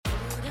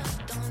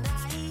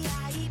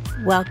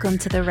Welcome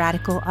to the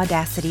Radical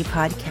Audacity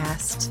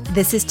Podcast.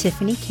 This is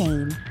Tiffany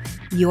Kane,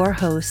 your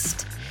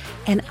host,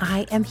 and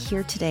I am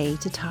here today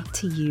to talk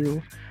to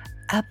you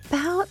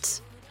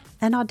about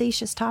an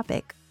audacious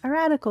topic, a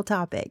radical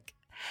topic,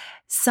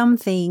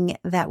 something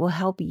that will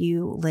help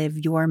you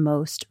live your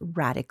most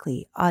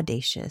radically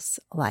audacious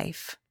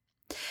life.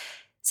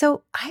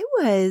 So I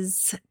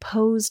was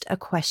posed a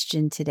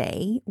question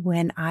today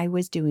when I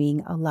was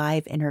doing a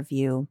live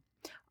interview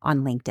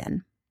on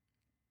LinkedIn.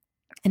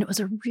 And it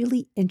was a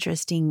really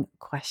interesting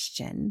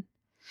question.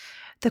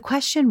 The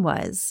question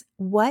was,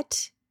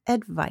 what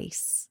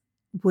advice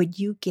would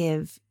you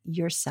give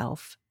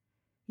yourself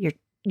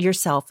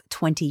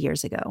 20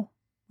 years ago?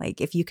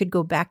 Like if you could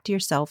go back to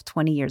yourself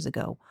 20 years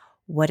ago,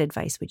 what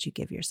advice would you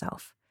give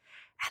yourself?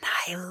 And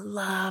I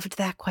loved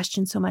that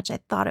question so much. I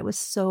thought it was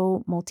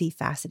so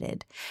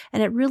multifaceted.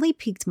 And it really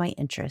piqued my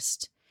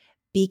interest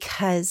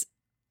because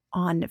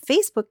on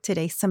Facebook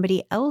today,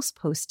 somebody else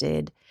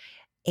posted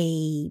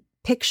a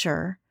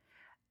picture.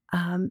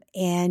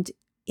 And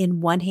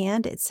in one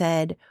hand, it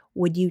said,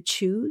 would you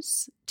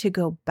choose to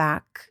go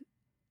back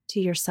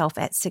to yourself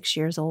at 6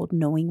 years old,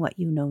 knowing what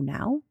you know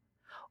now?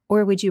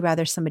 Or would you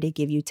rather somebody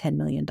give you $10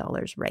 million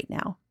right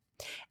now?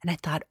 And I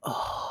thought,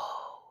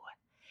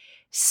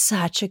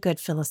 such a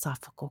good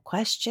philosophical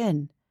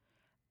question.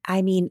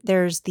 I mean,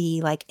 there's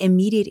the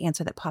immediate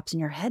answer that pops in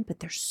your head,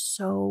 but there's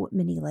so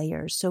many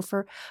layers. So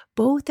for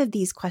both of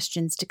these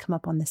questions to come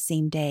up on the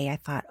same day, I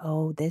thought,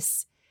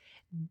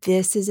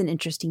 this is an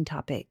interesting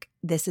topic.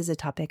 This is a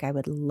topic I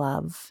would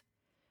love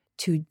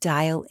to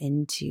dial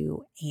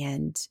into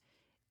and,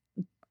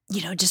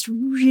 just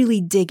really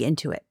dig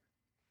into it.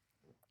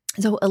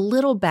 So a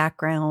little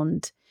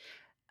background,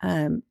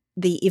 the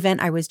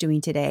event I was doing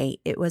today,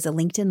 it was a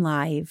LinkedIn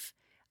Live.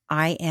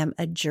 I am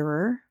a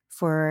juror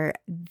for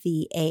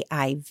the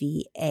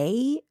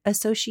AIVA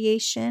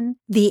Association.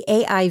 The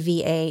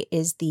AIVA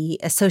is the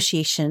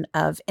Association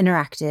of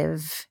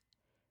Interactive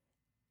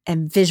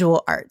and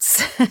Visual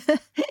Arts.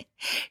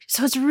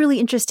 So it's really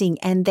interesting.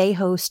 And they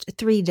host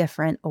 3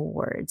 different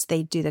awards.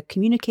 They do the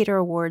Communicator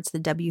Awards, the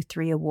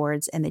W3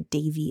 Awards, and the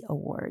Davey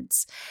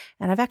Awards.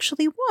 And I've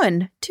actually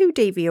won 2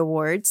 Davey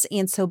Awards.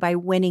 And so by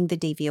winning the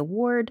Davey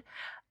Award,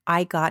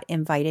 I got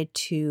invited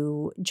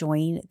to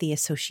join the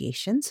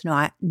association.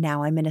 So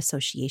now I'm an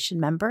association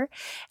member.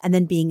 And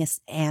then being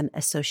an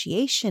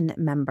association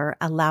member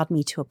allowed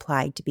me to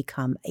apply to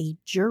become a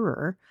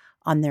juror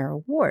on their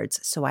awards.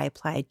 So I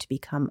applied to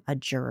become a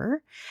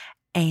juror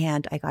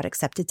and I got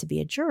accepted to be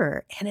a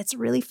juror, and it's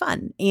really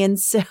fun. And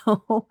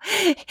so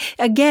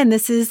again,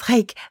 this is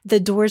like the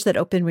doors that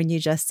open when you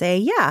just say,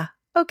 yeah,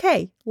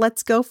 okay,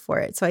 let's go for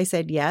it. So I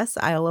said, yes,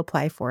 I'll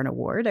apply for an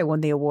award. I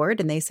won the award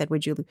and they said,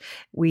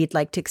 we'd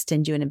like to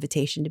extend you an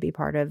invitation to be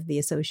part of the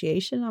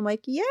association. I'm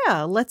like,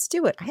 yeah, let's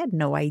do it. I had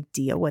no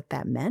idea what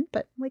that meant,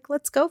 but I'm like,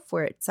 let's go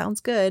for it.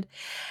 Sounds good.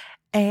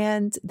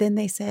 And then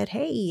they said,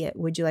 hey,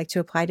 would you like to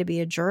apply to be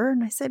a juror?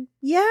 And I said,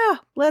 yeah,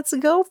 let's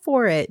go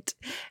for it.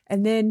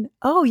 And then,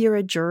 oh, you're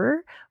a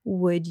juror.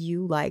 Would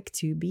you like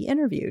to be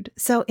interviewed?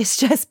 So it's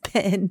just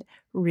been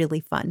really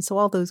fun. So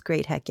all those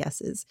great heck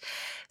yeses.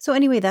 So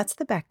anyway, that's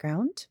the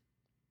background.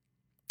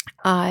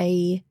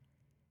 I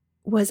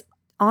was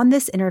on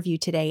this interview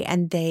today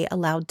and they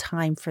allowed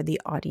time for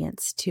the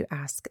audience to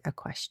ask a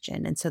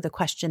question. And so the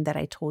question that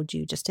I told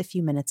you just a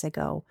few minutes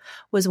ago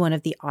was one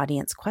of the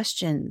audience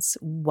questions.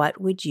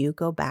 What would you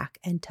go back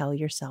and tell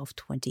yourself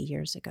 20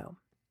 years ago?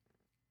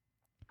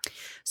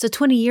 So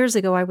 20 years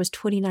ago, I was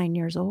 29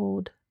 years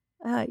old.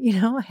 I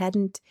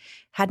hadn't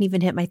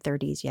even hit my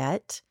 30s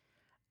yet.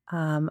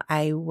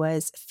 I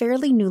was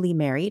fairly newly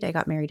married. I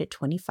got married at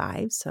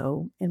 25.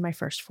 So in my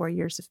first 4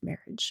 years of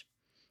marriage,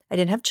 I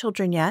didn't have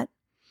children yet.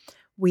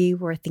 We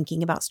were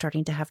thinking about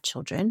starting to have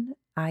children.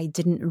 I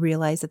didn't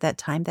realize at that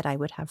time that I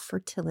would have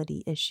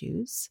fertility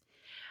issues.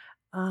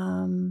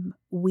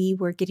 We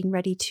were getting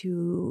ready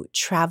to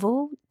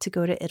travel to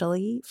go to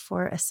Italy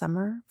for a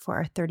summer for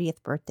our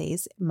 30th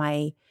birthdays.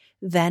 My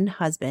then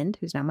husband,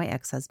 who's now my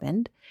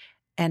ex-husband,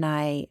 and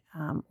I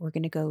were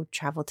going to go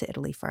travel to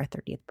Italy for our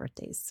 30th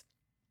birthdays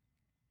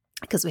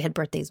because we had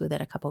birthdays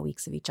within a couple of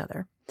weeks of each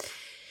other.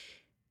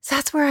 So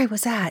that's where I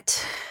was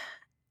at.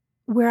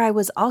 Where I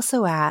was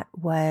also at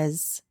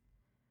was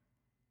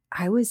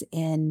I was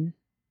in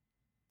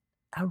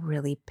a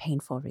really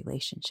painful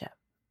relationship.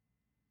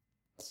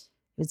 It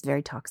was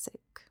very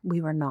toxic.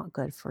 We were not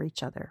good for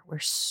each other. We're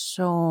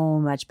so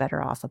much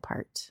better off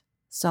apart.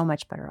 So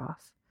much better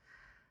off.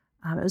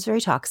 It was very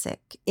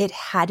toxic. It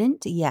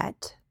hadn't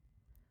yet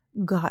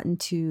gotten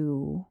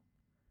to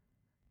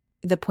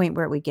the point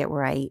where it would get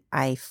where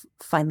I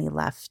finally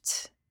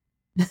left.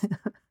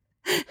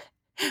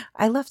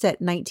 I left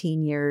at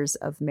 19 years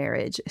of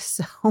marriage.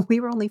 So we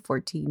were only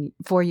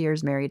 4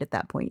 years married at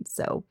that point.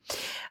 So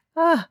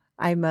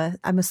I'm a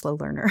slow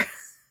learner.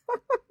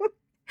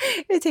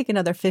 It'd take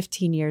another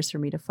 15 years for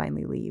me to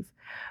finally leave.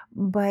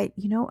 But,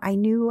 I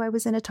knew I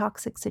was in a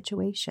toxic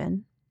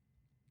situation.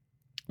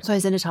 So I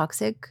was in a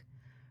toxic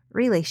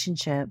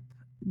relationship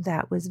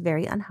that was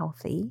very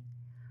unhealthy.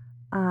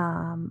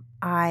 I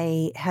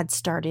I had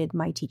started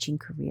my teaching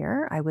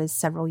career. I was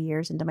several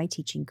years into my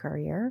teaching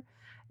career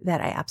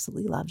that I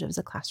absolutely loved. I was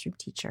a classroom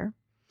teacher.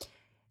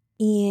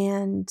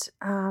 And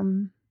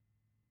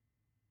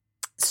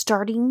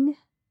starting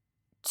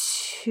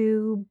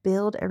to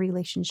build a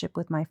relationship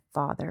with my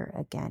father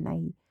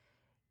again.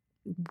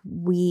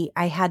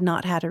 I had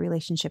not had a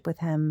relationship with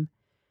him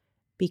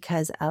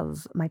because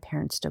of my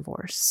parents'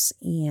 divorce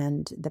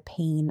and the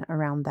pain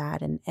around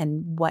that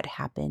and what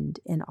happened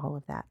in all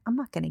of that. I'm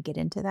not going to get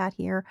into that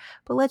here,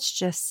 but let's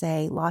just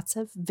say lots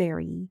of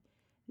very,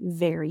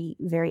 very,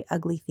 very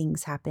ugly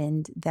things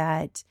happened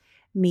that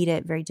made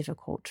it very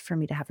difficult for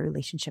me to have a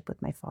relationship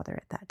with my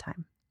father at that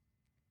time.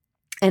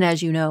 And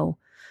as you know,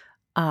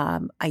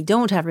 I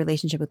don't have a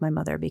relationship with my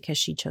mother because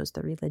she chose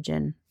the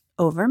religion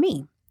over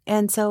me.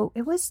 And so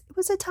it was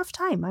a tough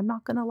time. I'm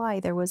not going to lie.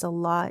 There was a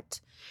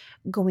lot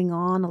going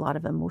on, a lot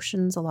of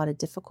emotions, a lot of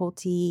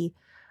difficulty,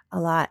 a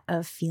lot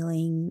of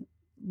feeling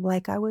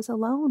like I was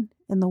alone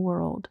in the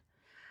world.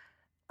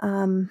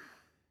 I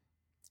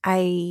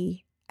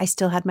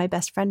still had my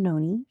best friend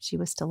Noni. She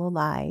was still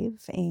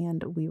alive,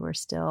 and we were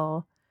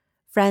still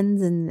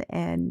friends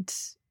and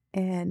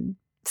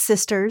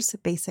sisters,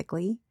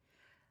 basically.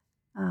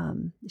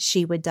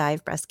 She would die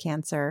of breast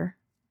cancer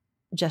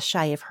just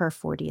shy of her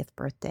 40th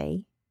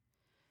birthday,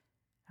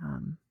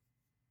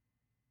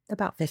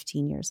 about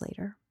 15 years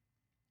later.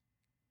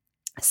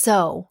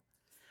 So,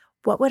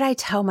 what would I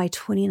tell my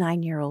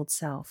 29-year-old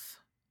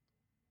self?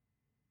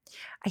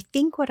 I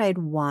think what I'd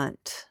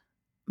want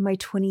my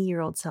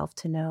 20-year-old self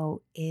to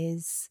know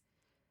is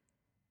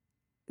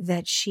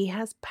that she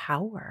has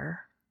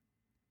power.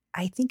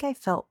 I think I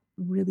felt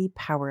really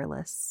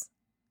powerless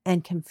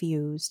and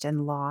confused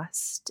and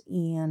lost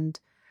and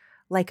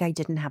like I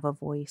didn't have a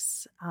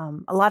voice.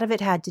 A lot of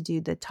it had to do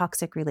the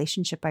toxic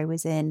relationship I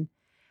was in.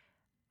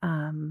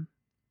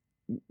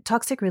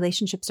 Toxic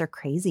relationships are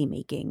crazy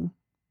making,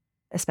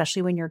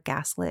 especially when you're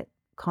gaslit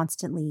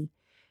constantly.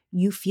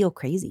 You feel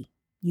crazy.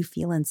 You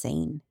feel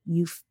insane.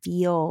 You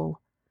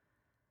feel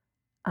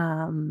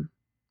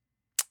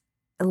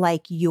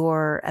like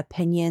your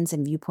opinions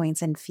and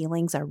viewpoints and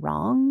feelings are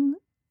wrong.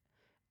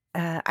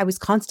 I was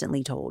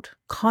constantly told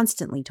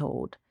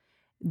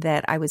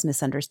that I was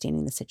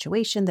misunderstanding the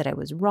situation, that I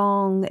was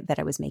wrong, that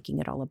I was making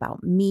it all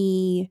about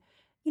me,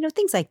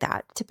 things like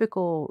that,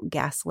 typical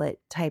gaslit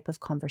type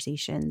of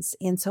conversations.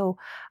 And so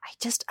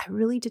I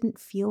really didn't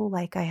feel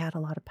like I had a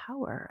lot of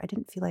power. I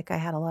didn't feel like I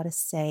had a lot of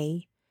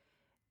say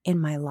in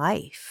my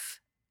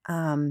life.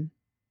 So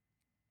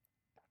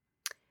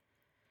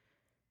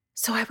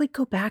I would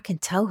go back and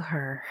tell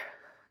her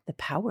the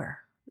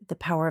power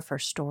of her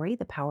story,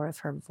 the power of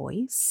her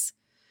voice,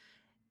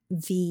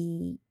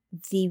 the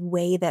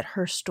way that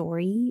her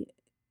story,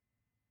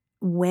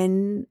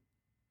 when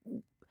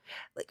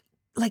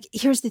like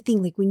here's the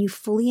thing, like when you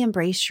fully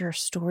embrace your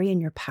story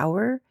and your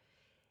power,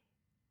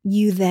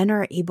 you then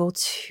are able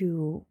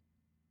to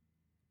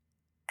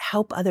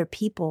help other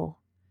people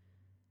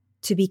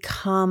to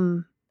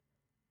become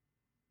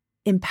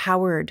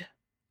empowered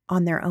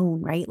on their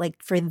own, right? Like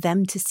for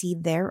them to see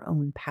their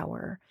own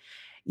power.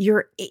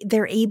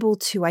 They're able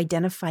to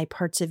identify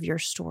parts of your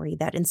story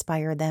that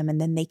inspire them,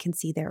 and then they can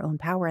see their own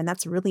power. And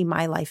that's really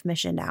my life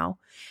mission now.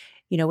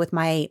 With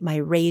my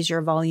raise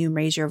your volume,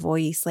 raise your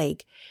voice,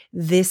 like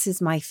this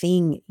is my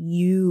thing.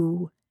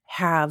 You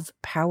have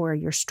power.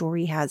 Your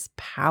story has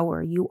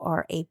power. You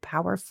are a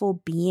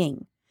powerful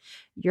being.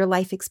 Your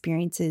life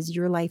experiences,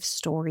 your life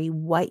story,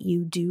 what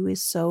you do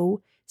is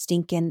so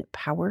stinking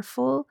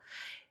powerful.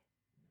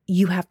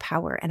 You have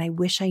power. And I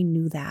wish I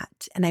knew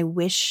that. And I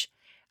wish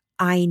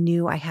I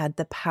knew I had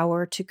the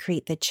power to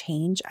create the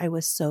change I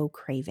was so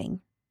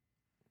craving.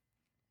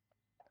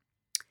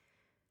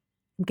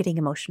 I'm getting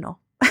emotional.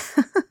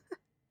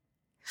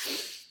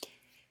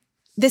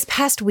 This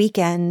past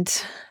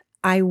weekend,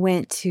 I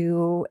went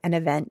to an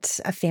event,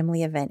 a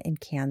family event in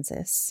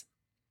Kansas.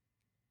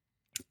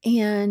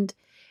 And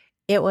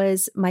it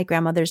was my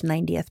grandmother's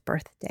 90th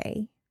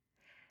birthday.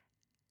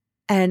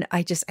 And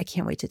I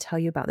can't wait to tell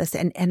you about this.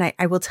 And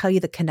I will tell you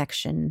the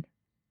connection,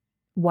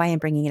 why I'm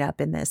bringing it up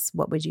in this.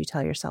 What would you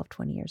tell yourself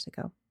 20 years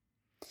ago?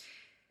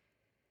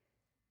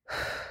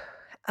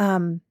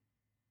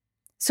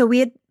 So we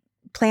had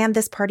planned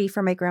this party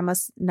for my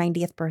grandma's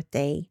 90th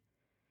birthday.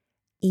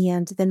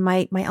 And then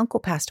my uncle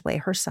passed away.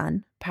 Her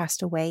son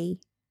passed away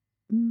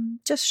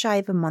just shy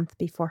of a month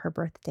before her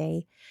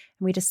birthday. And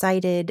we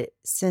decided,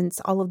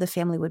 since all of the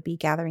family would be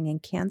gathering in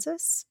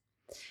Kansas,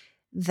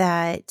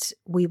 that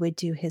we would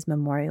do his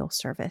memorial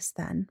service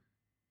then.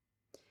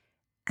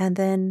 And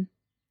then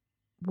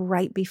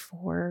right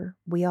before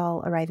we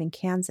all arrive in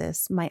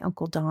Kansas, my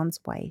Uncle Don's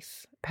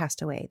wife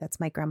passed away. That's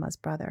my grandma's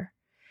brother.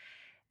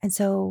 And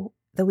so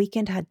the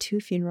weekend had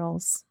 2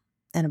 funerals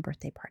and a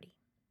birthday party.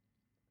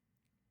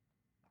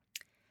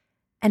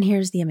 And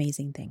here's the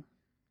amazing thing.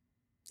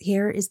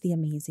 Here is the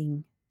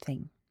amazing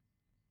thing.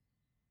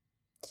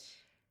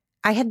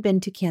 I had been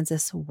to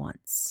Kansas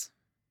once.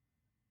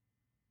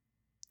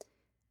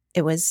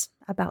 It was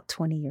about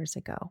 20 years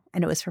ago,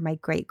 and it was for my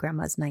great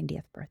grandma's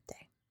 90th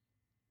birthday.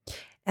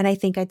 And I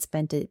think I'd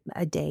spent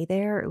a day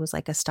there. It was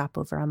like a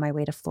stopover on my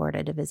way to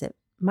Florida to visit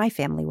my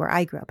family where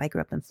I grew up. I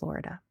grew up in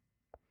Florida.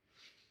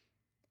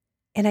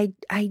 And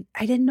I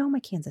didn't know my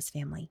Kansas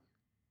family.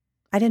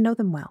 I didn't know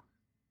them well.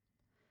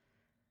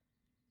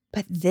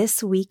 But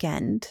this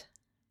weekend,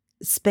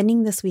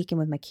 spending this weekend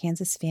with my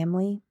Kansas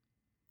family,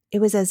 it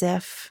was as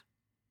if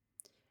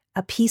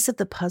a piece of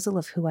the puzzle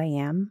of who I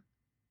am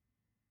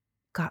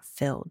got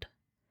filled.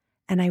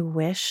 And I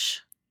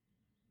wish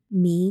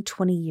me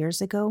 20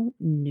 years ago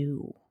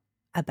knew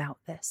about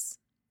this.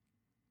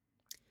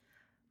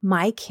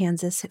 My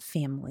Kansas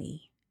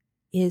family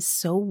is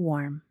so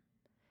warm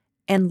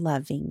and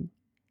loving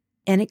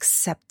and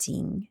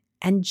accepting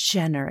and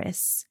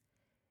generous.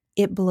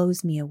 It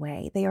blows me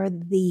away. They are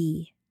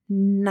the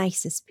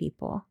nicest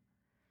people.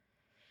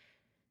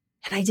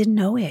 And I didn't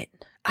know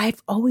it.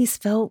 I've always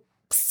felt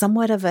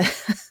somewhat of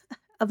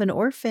an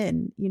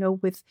orphan,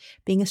 with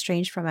being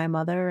estranged from my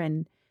mother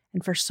and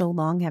for so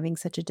long having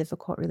such a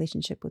difficult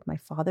relationship with my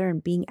father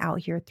and being out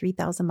here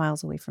 3,000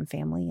 miles away from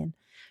family and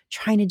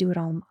trying to do it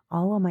all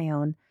on my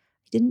own.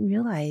 I didn't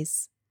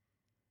realize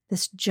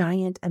this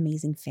giant,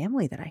 amazing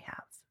family that I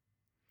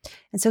have.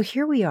 And so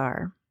here we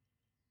are,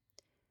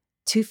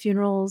 2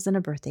 funerals and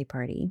a birthday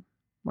party.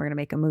 We're going to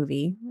make a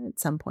movie at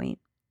some point.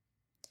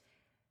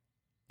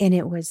 And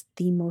it was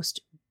the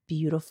most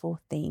beautiful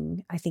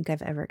thing I think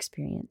I've ever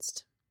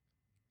experienced.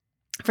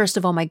 First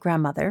of all, my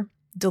grandmother,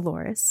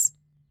 Dolores,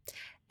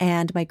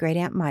 and my great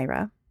aunt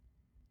Myra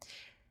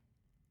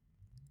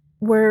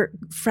were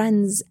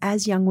friends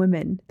as young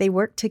women. They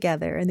worked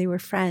together and they were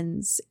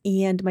friends.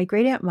 And my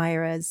great aunt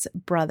Myra's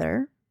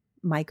brother,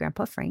 my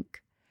grandpa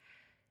Frank,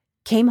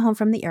 came home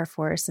from the Air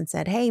Force and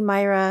said, "Hey,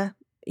 Myra,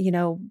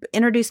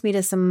 introduce me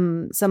to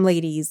some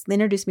ladies,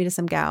 introduce me to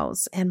some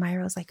gals." And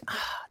Myra was like,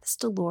 this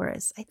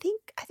Dolores. I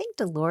think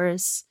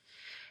Dolores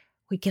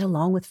would get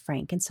along with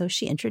Frank. And so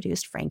she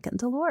introduced Frank and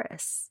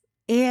Dolores.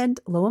 And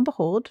lo and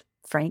behold,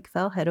 Frank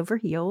fell head over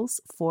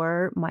heels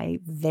for my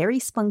very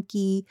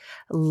spunky,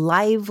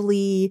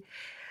 lively,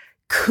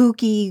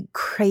 kooky,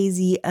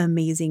 crazy,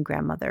 amazing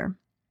grandmother.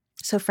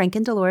 So Frank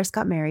and Dolores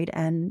got married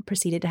and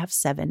proceeded to have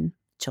 7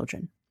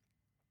 children.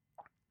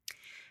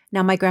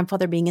 Now, my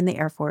grandfather being in the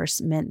Air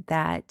Force meant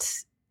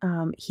that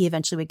he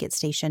eventually would get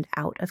stationed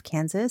out of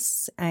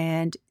Kansas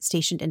and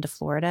stationed into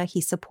Florida.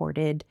 He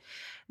supported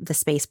the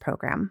space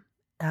program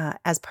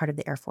as part of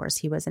the Air Force.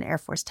 He was an Air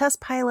Force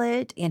test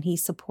pilot, and he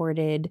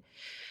supported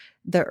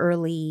the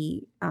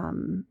early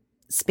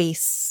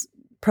space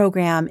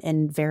program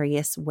in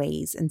various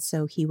ways. And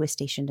so he was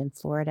stationed in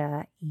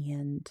Florida,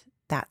 and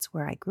that's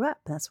where I grew up.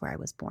 That's where I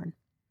was born.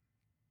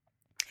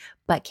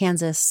 But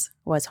Kansas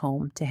was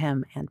home to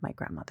him and my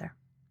grandmother.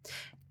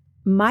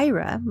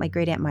 Myra, my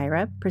great aunt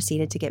Myra,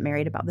 proceeded to get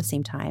married about the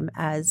same time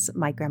as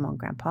my grandma and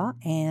grandpa.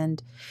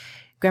 And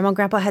grandma and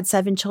grandpa had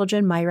 7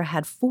 children. Myra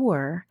had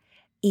 4.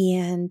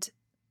 And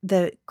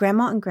the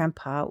grandma and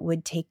grandpa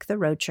would take the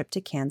road trip to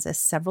Kansas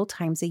several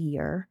times a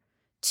year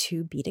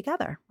to be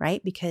together,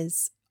 right?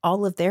 Because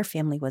all of their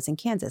family was in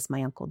Kansas.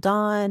 My Uncle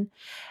Don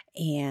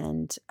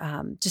and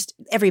just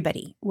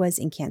everybody was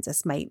in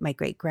Kansas. My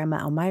great grandma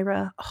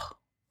Elmira,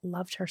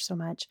 loved her so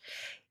much.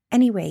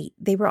 Anyway,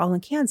 they were all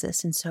in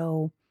Kansas. And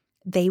so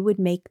they would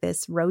make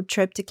this road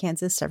trip to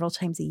Kansas several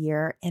times a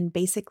year. And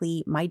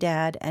basically my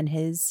dad and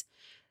his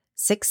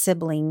 6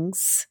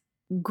 siblings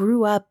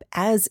grew up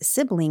as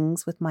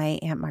siblings with my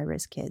Aunt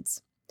Myra's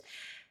kids.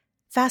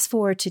 Fast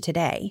forward to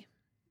today,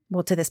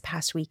 to this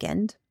past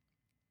weekend,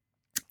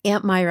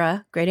 Aunt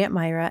Myra, great Aunt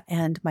Myra,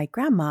 and my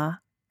grandma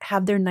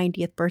have their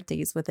 90th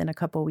birthdays within a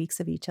couple of weeks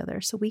of each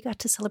other. So we got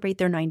to celebrate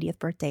their 90th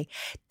birthday.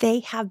 They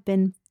have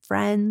been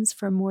friends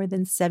for more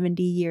than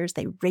 70 years.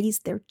 They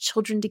raised their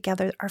children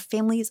together. Our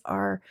families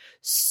are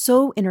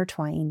so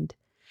intertwined,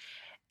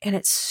 and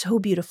it's so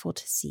beautiful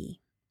to see.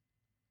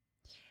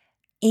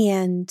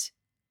 And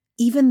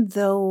even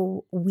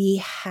though we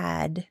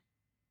had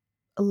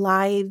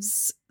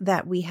lives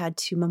that we had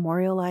to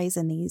memorialize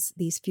in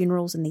these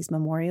funerals and these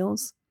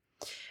memorials,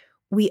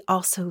 we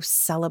also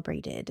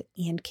celebrated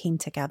and came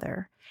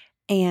together.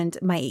 And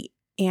my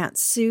Aunt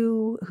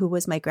Sue, who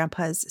was my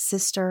grandpa's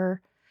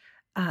sister,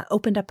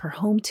 opened up her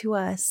home to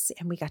us,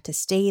 and we got to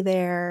stay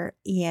there.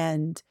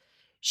 And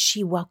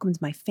she welcomed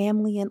my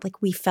family in.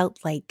 Like, we felt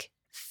like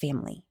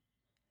family.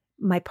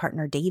 My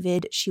partner,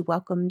 David,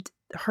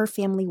 her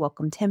family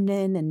welcomed him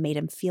in and made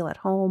him feel at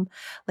home.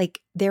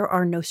 Like, there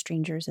are no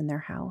strangers in their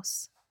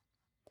house.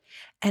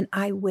 And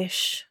I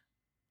wish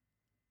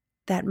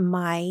that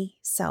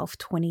myself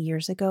 20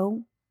 years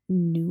ago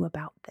knew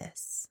about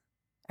this.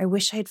 I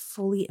wish I had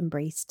fully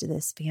embraced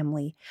this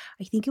family.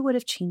 I think it would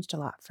have changed a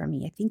lot for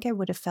me. I think I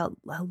would have felt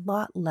a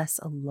lot less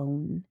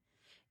alone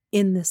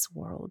in this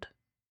world.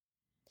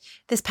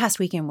 This past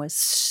weekend was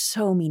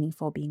so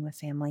meaningful being with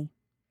family.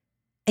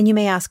 And you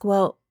may ask,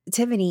 well,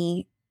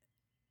 Tiffany,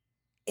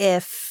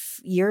 if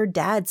your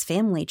dad's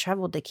family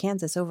traveled to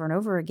Kansas over and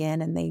over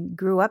again and they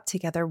grew up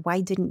together,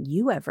 why didn't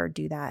you ever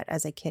do that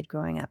as a kid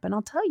growing up? And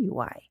I'll tell you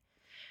why.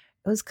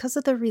 It was because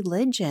of the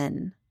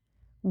religion.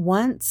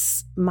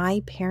 once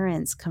my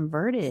parents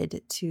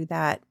converted to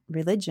that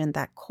religion,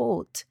 that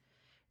cult,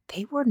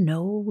 they were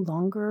no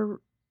longer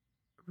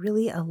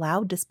really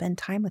allowed to spend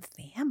time with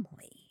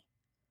family.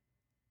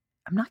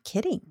 I'm not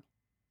kidding.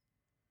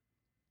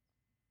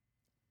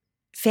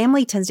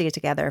 Family tends to get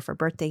together for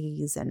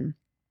birthdays and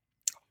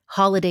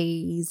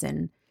holidays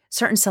and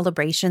certain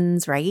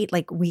celebrations, right?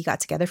 Like we got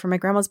together for my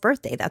grandma's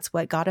birthday. That's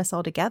what got us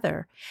all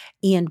together.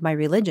 And my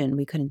religion,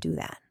 we couldn't do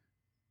that.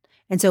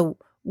 And so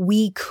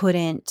we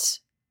couldn't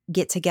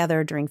get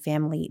together during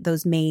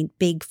those main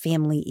big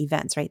family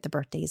events, right? The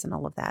birthdays and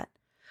all of that.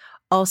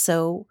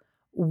 Also,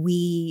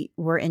 we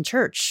were in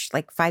church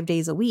like 5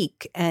 days a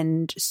week.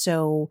 And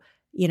so,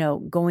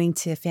 going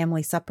to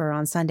family supper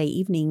on Sunday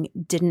evening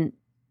didn't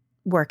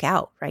work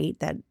out, right?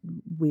 That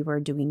we were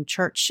doing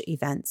church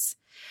events.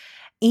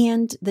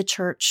 And the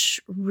church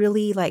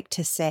really liked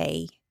to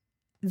say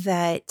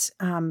that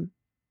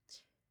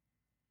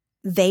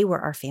they were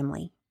our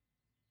family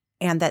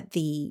and that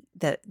the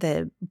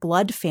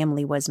blood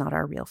family was not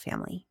our real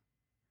family.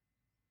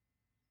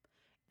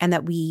 And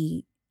that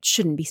we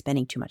shouldn't be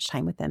spending too much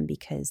time with them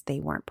because they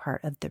weren't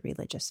part of the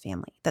religious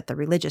family, that the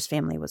religious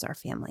family was our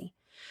family.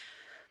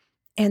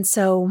 And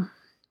so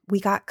we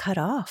got cut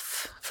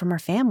off from our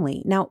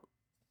family. Now,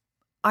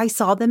 I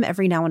saw them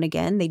every now and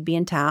again. They'd be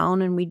in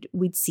town and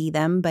we'd see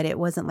them, but it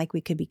wasn't like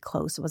we could be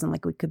close. It wasn't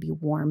like we could be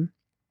warm.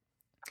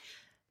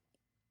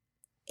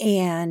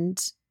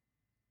 And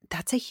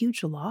that's a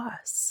huge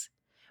loss.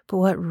 But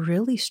what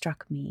really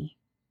struck me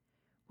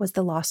was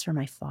the loss for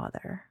my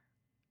father.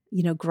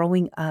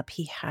 Growing up,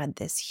 he had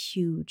this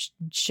huge,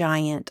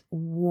 giant,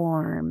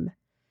 warm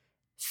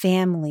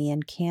family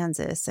in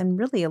Kansas and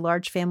really a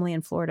large family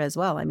in Florida as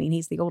well. I mean,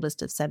 he's the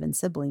oldest of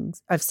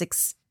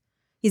six.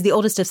 He's the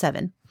oldest of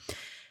 7.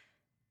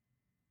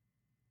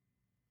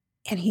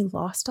 And he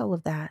lost all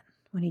of that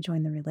when he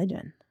joined the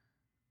religion.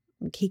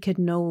 He could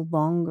no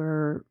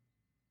longer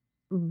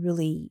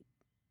really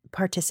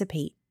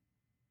participate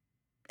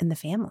in the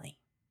family.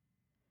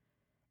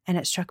 And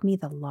it struck me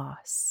the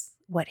loss,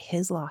 what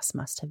his loss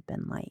must have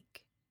been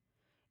like.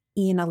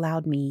 Ian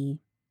allowed me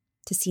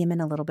to see him in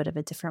a little bit of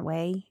a different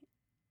way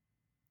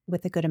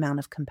with a good amount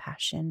of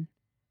compassion.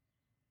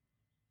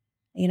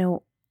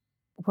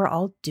 We're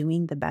all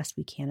doing the best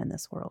we can in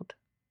this world,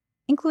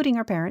 including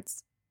our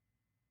parents.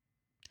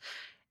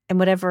 And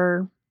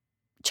whatever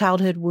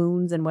childhood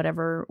wounds and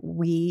whatever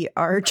we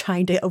are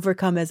trying to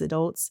overcome as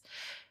adults,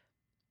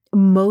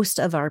 most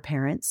of our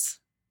parents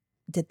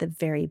did the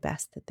very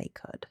best that they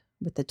could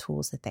with the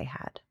tools that they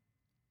had.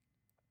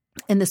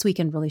 And this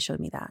weekend really showed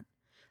me that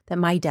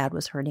my dad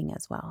was hurting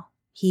as well.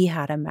 He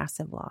had a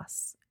massive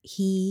loss.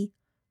 He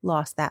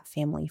lost that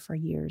family for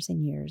years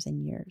and years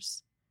and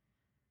years.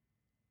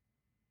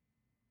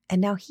 And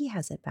now he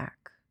has it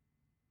back.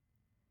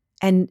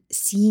 And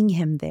seeing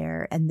him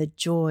there and the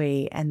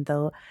joy and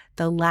the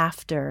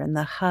laughter and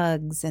the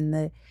hugs and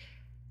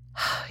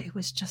it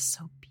was just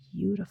so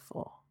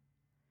beautiful.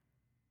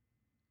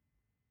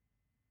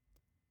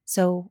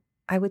 So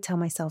I would tell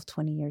myself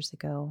 20 years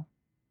ago,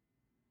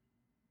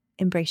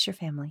 embrace your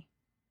family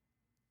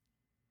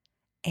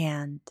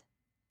and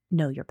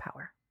know your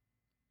power.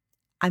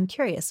 I'm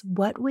curious,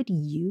 what would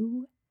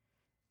you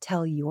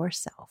tell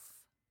yourself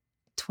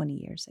 20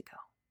 years ago?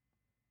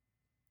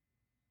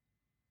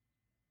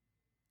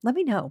 Let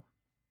me know.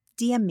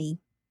 DM me.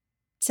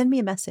 Send me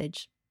a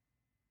message.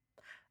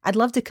 I'd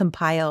love to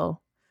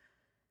compile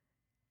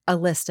a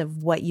list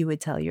of what you would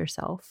tell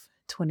yourself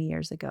 20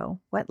 years ago.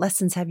 What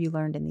lessons have you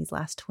learned in these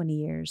last 20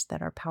 years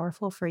that are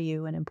powerful for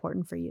you and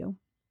important for you?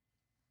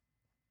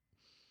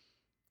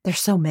 There's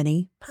so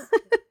many.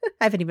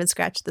 I haven't even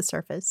scratched the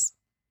surface.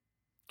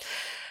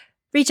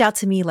 Reach out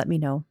to me. Let me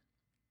know.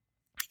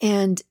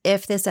 And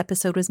if this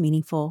episode was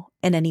meaningful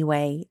in any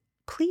way,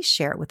 please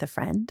share it with a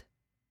friend.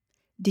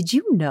 Did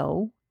you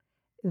know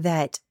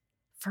that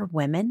for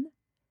women,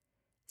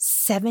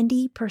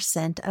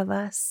 70% of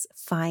us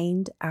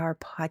find our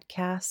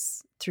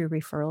podcasts through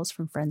referrals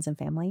from friends and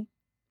family?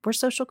 We're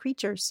social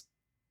creatures.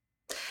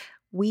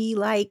 We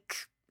like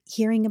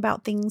hearing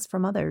about things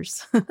from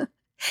others.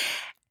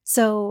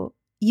 So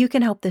you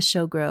can help this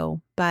show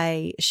grow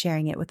by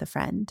sharing it with a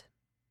friend.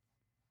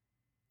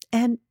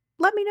 And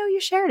let me know you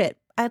shared it.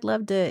 I'd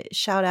love to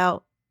shout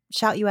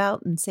you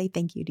out and say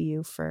thank you to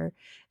you for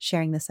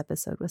sharing this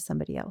episode with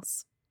somebody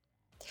else.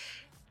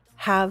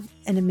 Have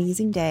an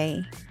amazing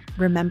day.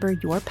 Remember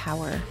your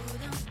power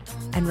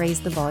and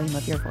raise the volume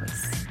of your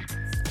voice.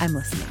 I'm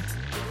listening.